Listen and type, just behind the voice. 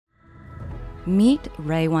Meet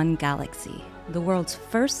RayOne Galaxy, the world's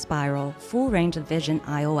first spiral, full range of vision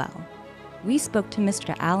IOL. We spoke to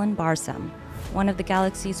Mr. Allon Barsam, one of the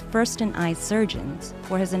Galaxy's first-in-eye surgeons,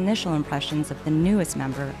 for his initial impressions of the newest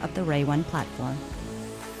member of the RayOne platform.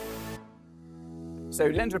 So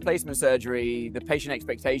lens replacement surgery, the patient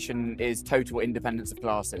expectation is total independence of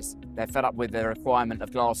glasses. They're fed up with the requirement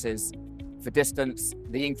of glasses for distance,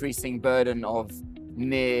 the increasing burden of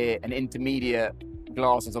near and intermediate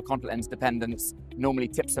glasses or contact lens dependence normally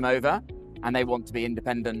tips them over, and they want to be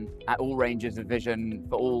independent at all ranges of vision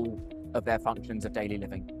for all of their functions of daily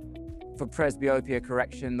living. For presbyopia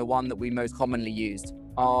correction, the one that we most commonly used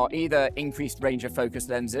are either increased range of focus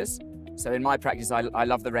lenses. So in my practice, I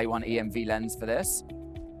love the RayOne EMV lens for this,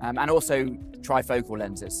 and also trifocal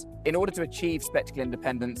lenses. In order to achieve spectacle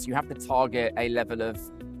independence, you have to target a level of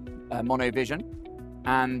monovision.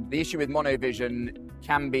 And the issue with monovision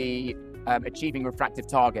can be achieving refractive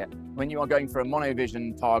target. When you are going for a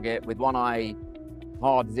monovision target with one eye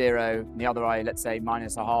hard 0, and the other eye, let's say,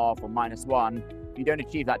 -0.5 or -1, if you don't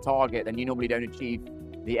achieve that target, then you normally don't achieve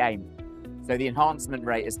the aim. So the enhancement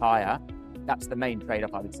rate is higher. That's the main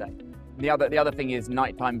trade-off, I would say. The other thing is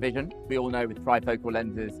nighttime vision. We all know with trifocal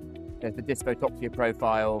lenses, there's the dysphotopsia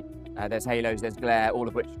profile, there's halos, there's glare, all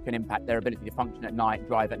of which can impact their ability to function at night,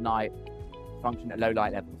 drive at night, function at low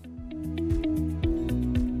light levels.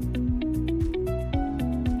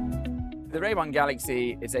 The RayOne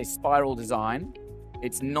Galaxy is a spiral design.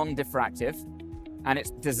 It's non-diffractive, and it's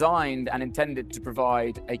designed and intended to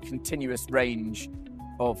provide a continuous range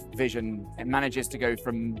of vision. It manages to go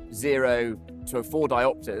from 0 to 4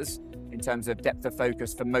 diopters in terms of depth of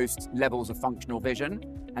focus for most levels of functional vision,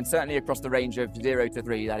 and certainly across the range of 0 to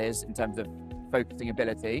 3, that is, in terms of focusing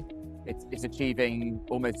ability. It's achieving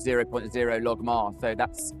almost 0.0 logMAR, so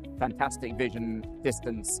that's fantastic vision,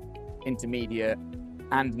 distance, intermediate,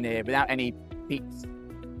 and near, without any peaks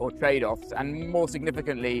or trade-offs, and more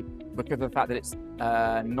significantly, because of the fact that it's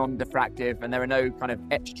non-diffractive and there are no kind of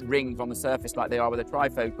etched rings on the surface like they are with a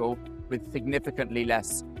trifocal, with significantly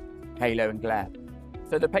less halo and glare.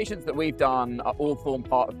 So the patients that we've done are all form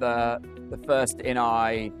part of the first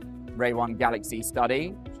in-eye RayOne Galaxy study,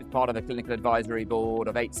 which is part of the clinical advisory board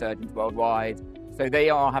of 8 surgeons worldwide. So they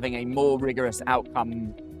are having a more rigorous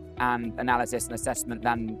outcome and analysis and assessment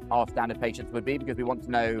than our standard patients would be, because we want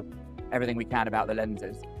to know everything we can about the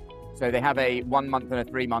lenses. So they have a 1-month and a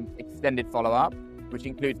 3-month extended follow-up, which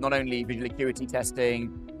includes not only visual acuity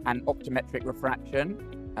testing and optometric refraction,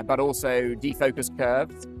 but also defocus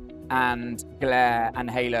curves and glare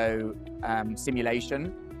and halo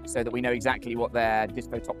simulation, so that we know exactly what their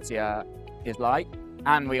dysphotopsia is like.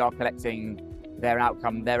 And we are collecting their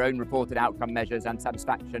outcome, their own reported outcome measures and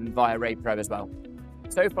satisfaction via RayPro as well.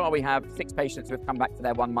 So far, we have 6 patients who have come back for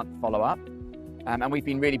their 1-month follow-up, and we've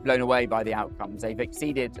been really blown away by the outcomes. They've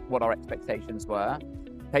exceeded what our expectations were.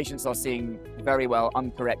 Patients are seeing very well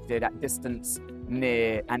uncorrected at distance,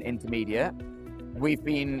 near, and intermediate. We've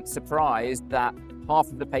been surprised that half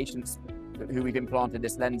of the patients who we've implanted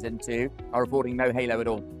this lens into are reporting no halo at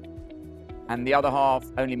all, and the other half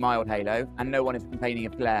only mild halo, and no one is complaining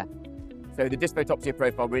of glare. So the dysphotopsia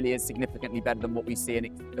profile really is significantly better than what we see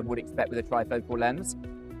and would expect with a trifocal lens,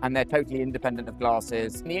 and they're totally independent of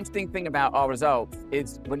glasses. And the interesting thing about our results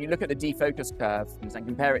is when you look at the defocus curve and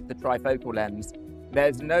compare it to the trifocal lens,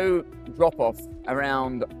 there's no drop-off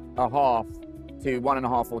around 0.5 to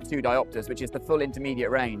 1.5 or 2 diopters, which is the full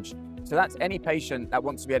intermediate range. So that's any patient that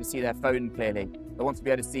wants to be able to see their phone clearly, that wants to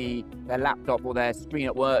be able to see their laptop or their screen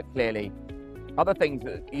at work clearly. Other things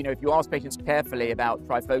that, if you ask patients carefully about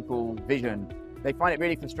trifocal vision, they find it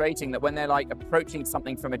really frustrating that when they're like approaching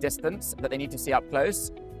something from a distance that they need to see up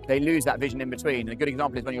close, they lose that vision in between. And a good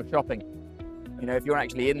example is when you're shopping. If you're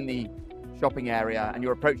actually in the shopping area and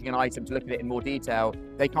you're approaching an item to look at it in more detail,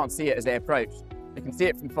 they can't see it as they approach. They can see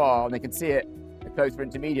it from far and they can see it at close or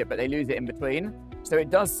intermediate, but they lose it in between. So it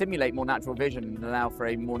does simulate more natural vision and allow for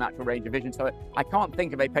a more natural range of vision. So I can't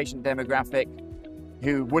think of a patient demographic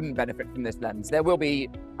who wouldn't benefit from this lens. There will be,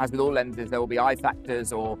 as with all lenses, there will be eye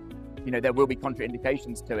factors, or there will be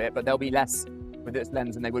contraindications to it, but there'll be less with this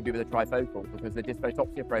lens than they would be with a trifocal, because the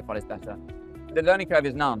dysphotopsia profile is better. The learning curve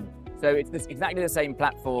is none. So it's exactly the same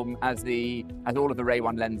platform as all of the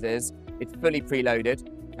RayOne lenses. It's fully preloaded,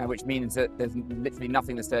 which means that there's literally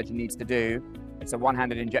nothing the surgeon needs to do. It's a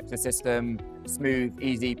one-handed injector system, smooth,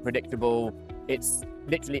 easy, predictable. It's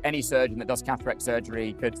literally any surgeon that does cataract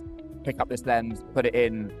surgery could pick up this lens, put it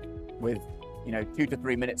in with 2 to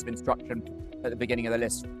 3 minutes of instruction at the beginning of the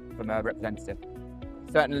list from a representative.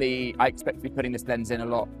 Certainly, I expect to be putting this lens in a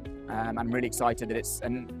lot. I'm really excited that it's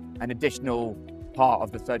an additional part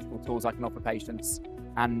of the surgical tools I can offer patients.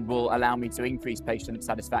 and will allow me to increase patient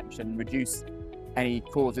satisfaction, reduce any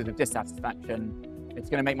causes of dissatisfaction. It's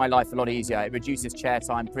going to make my life a lot easier. It reduces chair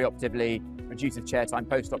time pre-operatively, reduces chair time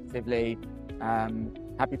post-operatively.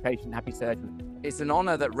 Happy patient, happy surgeon. It's an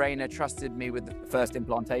honor that Rayner trusted me with the first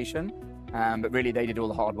implantation, but really they did all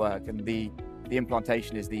the hard work, and the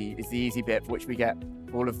implantation is the easy bit, for which we get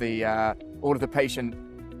all of the patient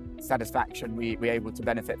satisfaction we're able to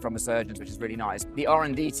benefit from as surgeons, which is really nice. The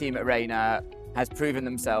R&D team at Rayner has proven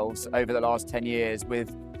themselves over the last 10 years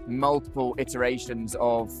with multiple iterations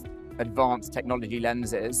of advanced technology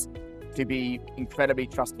lenses to be incredibly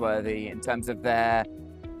trustworthy in terms of their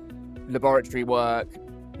laboratory work,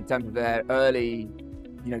 in terms of their early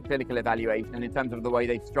clinical evaluation, and in terms of the way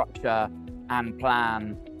they structure and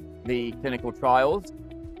plan the clinical trials.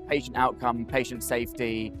 Patient outcome, patient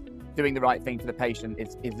safety, doing the right thing for the patient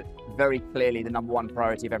is very clearly the #1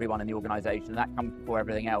 priority of everyone in the organization. That comes before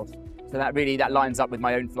everything else. So that lines up with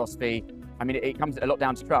my own philosophy. I mean, it comes a lot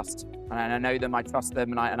down to trust, and I know them, I trust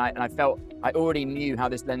them, and I felt I already knew how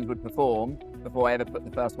this lens would perform before I ever put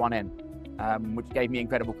the first one in, which gave me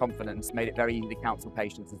incredible confidence, made it very easy to counsel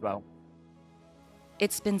patients as well.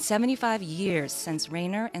 It's been 75 years since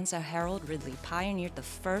Rayner and Sir Harold Ridley pioneered the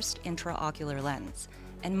first intraocular lens,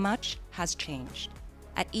 and much has changed.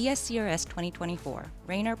 At ESCRS 2024,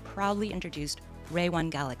 Rayner proudly introduced RayOne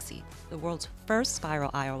Galaxy, the world's first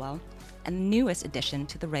spiral IOL, and the newest addition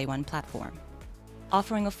to the RayOne platform.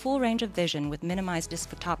 Offering a full range of vision with minimized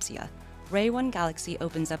dysphotopsia, RayOne Galaxy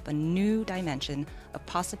opens up a new dimension of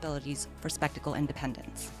possibilities for spectacle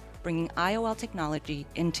independence, bringing IOL technology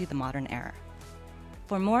into the modern era.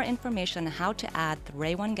 For more information on how to add the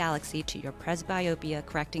RayOne Galaxy to your presbyopia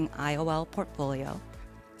correcting IOL portfolio,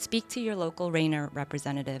 speak to your local Rayner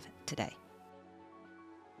representative today.